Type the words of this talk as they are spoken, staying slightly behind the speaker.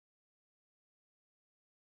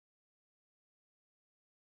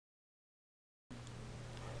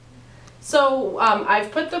So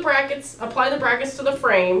I've put the brackets, applied the brackets to the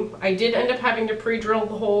frame. I did end up having to pre-drill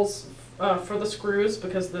the holes for the screws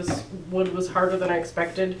because this wood was harder than I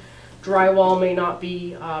expected. Drywall may not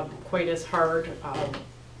be quite as hard,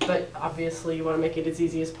 but obviously you want to make it as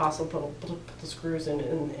easy as possible to put the screws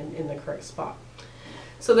in the correct spot.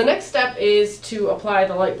 So the next step is to apply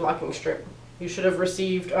the light blocking strip. You should have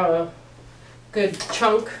received a good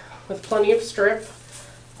chunk with plenty of strip.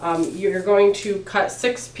 You're going to cut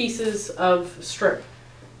 6 pieces of strip.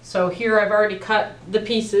 So here I've already cut the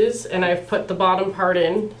pieces and I've put the bottom part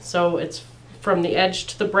in. So it's from the edge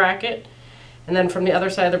to the bracket, and then from the other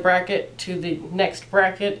side of the bracket to the next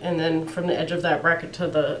bracket, and then from the edge of that bracket to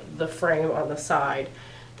the frame on the side.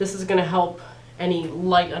 This is going to help any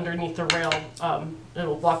light underneath the rail.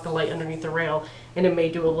 It'll block the light underneath the rail, and it may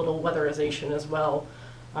do a little weatherization as well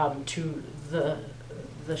to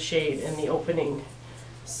the shade and the opening.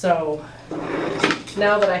 So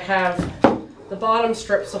now that I have the bottom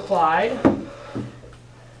strips applied,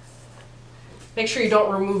 make sure you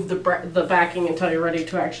don't remove the backing until you're ready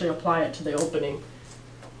to actually apply it to the opening.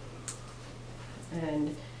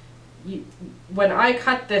 And when I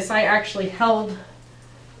cut this, I actually held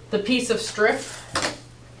the piece of strip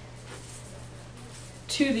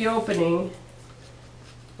to the opening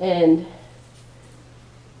and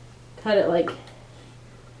cut it like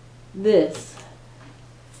this.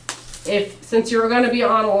 Since you're going to be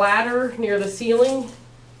on a ladder near the ceiling,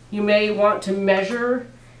 you may want to measure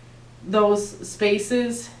those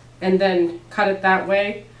spaces and then cut it that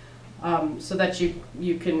way, so that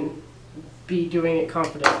you can be doing it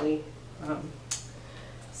confidently.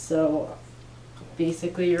 So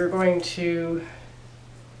basically you're going to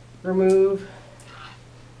remove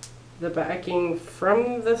the backing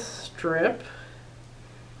from the strip,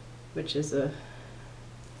 which is a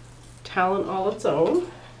talent all its own.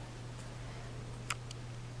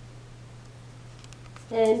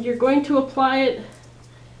 And you're going to apply it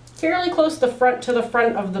fairly close to the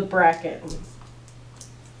front of the bracket.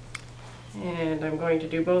 And I'm going to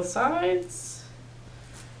do both sides.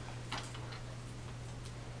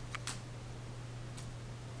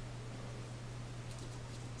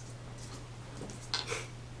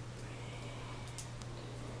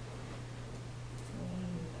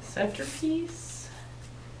 Centerpiece.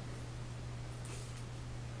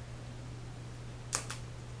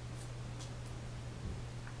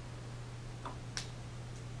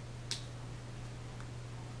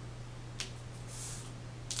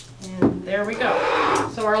 And there we go.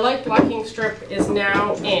 So our light blocking strip is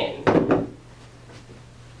now in.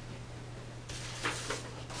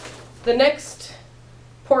 The next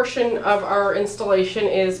portion of our installation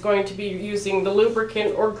is going to be using the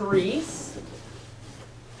lubricant or grease.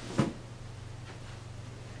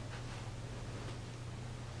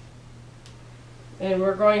 And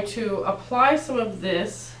we're going to apply some of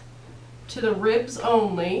this to the ribs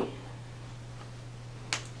only.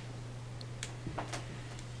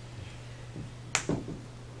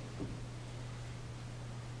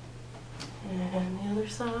 And the other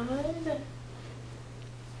side.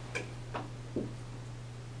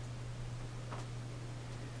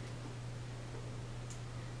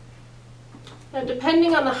 Now,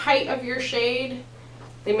 depending on the height of your shade,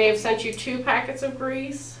 they may have sent you 2 packets of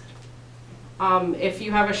grease. If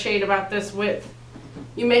you have a shade about this width,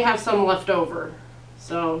 you may have some left over.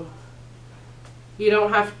 So you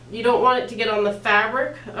don't want it to get on the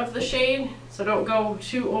fabric of the shade, so don't go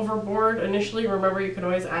too overboard initially. Remember, you can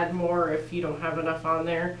always add more if you don't have enough on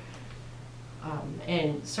there.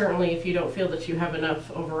 And certainly if you don't feel that you have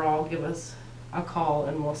enough overall, give us a call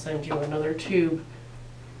and we'll send you another tube.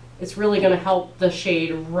 It's really going to help the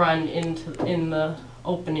shade run in the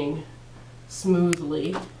opening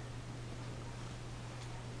smoothly.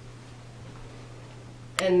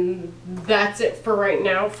 And that's it for right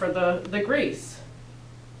now for the grease.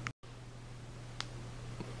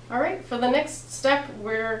 Alright, for the next step,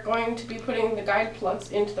 we're going to be putting the guide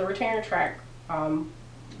plugs into the retainer track.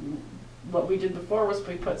 What we did before was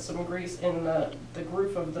we put some grease in the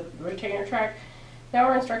groove of the retainer track. Now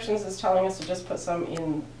our instructions is telling us to just put some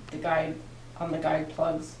in on the guide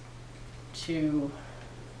plugs to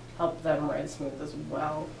help them ride smooth as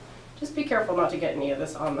well. Just be careful not to get any of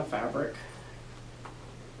this on the fabric.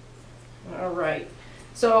 Alright,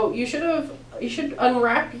 so you should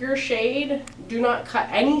unwrap your shade. Do not cut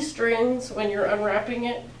any strings when you're unwrapping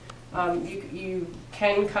it. You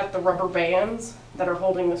can cut the rubber bands that are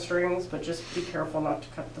holding the strings, but just be careful not to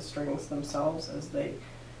cut the strings themselves, as they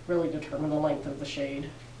really determine the length of the shade.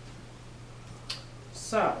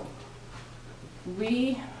 So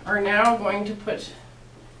we are now going to put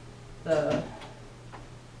the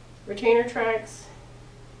retainer tracks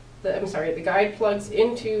the guide plugs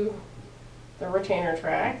into the retainer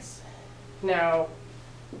tracks. Now,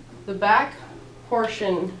 the back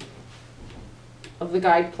portion of the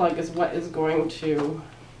guide plug is what is going to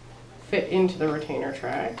fit into the retainer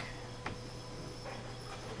track.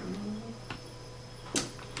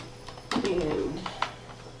 And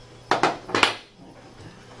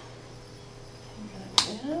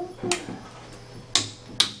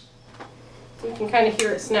you can kind of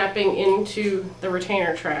hear it snapping into the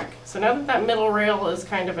retainer track. So now that that middle rail is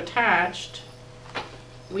kind of attached,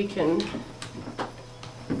 we can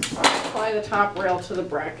apply the top rail to the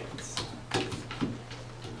brackets.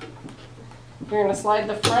 You're going to slide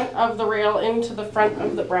the front of the rail into the front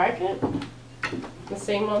of the bracket. The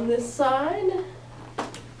same on this side.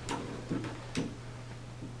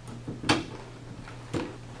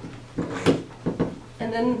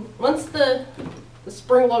 And then once the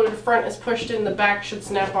spring-loaded front is pushed in, the back should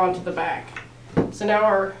snap onto the back. So now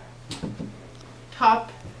our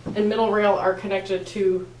top and middle rail are connected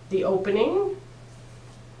to the opening.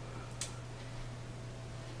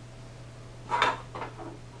 So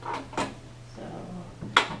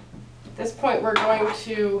at this point we're going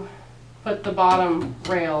to put the bottom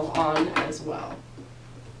rail on as well.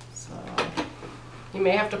 So you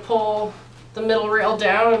may have to pull the middle rail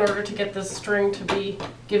down in order to get this string to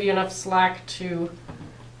give you enough slack to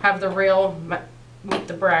have the rail meet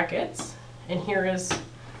the brackets. And here is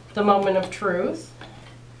the moment of truth.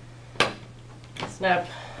 Snap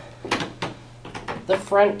the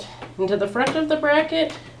front into the front of the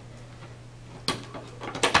bracket,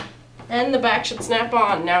 and the back should snap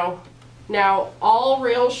on. Now all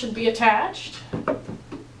rails should be attached.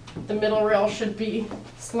 The middle rail should be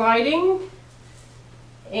sliding.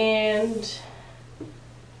 And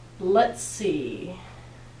let's see.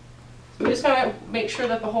 So we just gotta make sure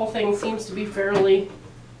that the whole thing seems to be fairly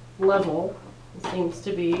level. It seems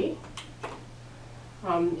to be.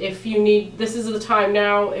 If you need, this is the time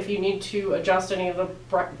now if you need to adjust any of the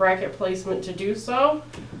bracket placement to do so.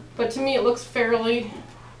 But to me it looks fairly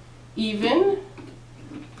even.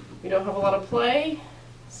 We don't have a lot of play.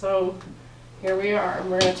 So here we are. And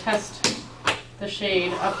we're going to test the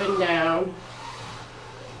shade up and down.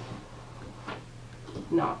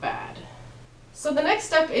 Not bad. So the next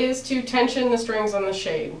step is to tension the strings on the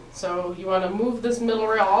shade. So you want to move this middle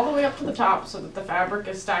rail all the way up to the top so that the fabric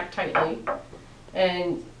is stacked tightly.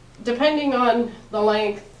 And depending on the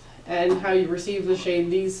length and how you receive the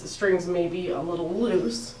shade, these strings may be a little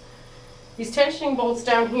loose. These tensioning bolts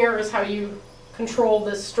down here is how you control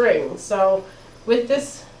this string. So with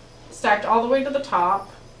this stacked all the way to the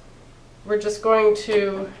top, we're just going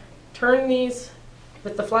to turn these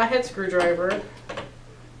with the flathead screwdriver.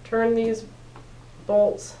 Turn these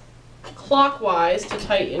bolts clockwise to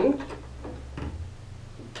tighten,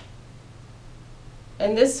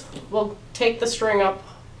 and this will take the string up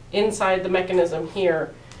inside the mechanism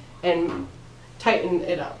here and tighten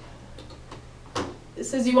it up. It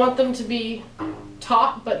says you want them to be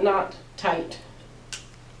taut but not tight.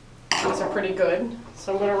 These are pretty good.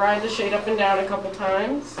 So I'm going to ride the shade up and down a couple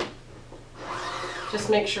times. Just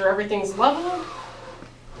make sure everything's level.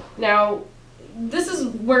 Now, this is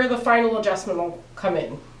where the final adjustment will come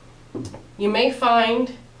in. You may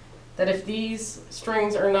find that if these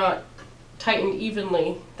strings are not tightened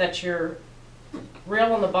evenly, that your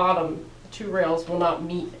rail on the bottom, the two rails, will not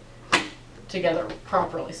meet together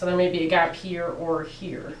properly. So there may be a gap here or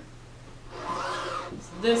here.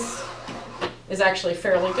 So this is actually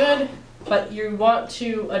fairly good, but you want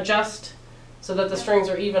to adjust so that the strings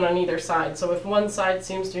are even on either side. So if one side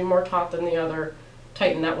seems to be more taut than the other,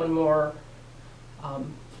 tighten that one more.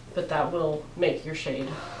 But that will make your shade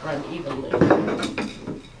run evenly.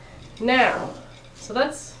 Now, so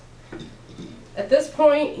that's, at this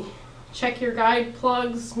point, check your guide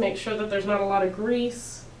plugs, make sure that there's not a lot of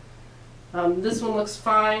grease. This one looks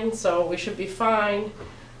fine, so we should be fine.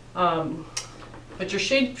 But your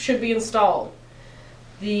shade should be installed.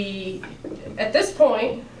 At this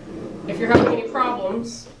point, if you're having any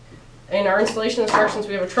problems, in our installation instructions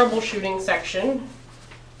we have a troubleshooting section.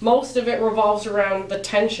 Most of it revolves around the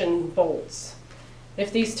tension bolts.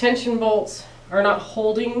 If these tension bolts are not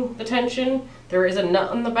holding the tension, there is a nut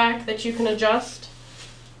on the back that you can adjust.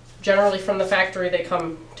 Generally from the factory they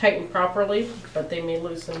come tightened properly, but they may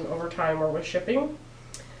loosen over time or with shipping.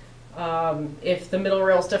 If the middle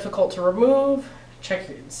rail is difficult to remove,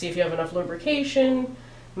 see if you have enough lubrication,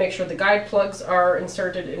 make sure the guide plugs are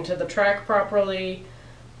inserted into the track properly,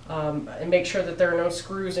 and make sure that there are no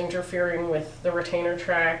screws interfering with the retainer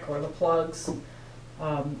track or the plugs.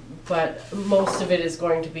 But most of it is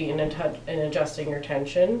going to be in adjusting your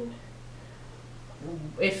tension.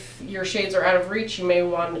 if your shades are out of reach, you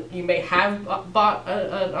may have bought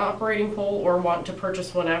an operating pole or want to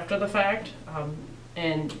purchase one after the fact,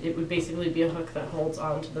 and it would basically be a hook that holds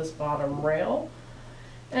onto this bottom rail.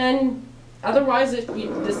 And otherwise,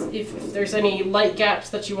 if there's any light gaps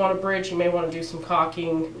that you want to bridge, you may want to do some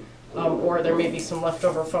caulking, or there may be some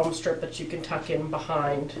leftover foam strip that you can tuck in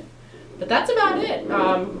behind. But that's about it.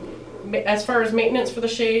 As far as maintenance for the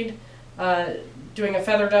shade, doing a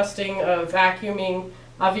feather dusting, vacuuming.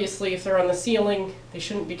 Obviously, if they're on the ceiling, they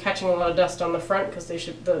shouldn't be catching a lot of dust on the front because they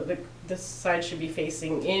should this side should be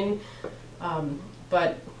facing in.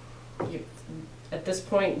 But at this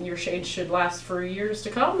point, your shades should last for years to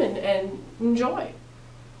come and enjoy.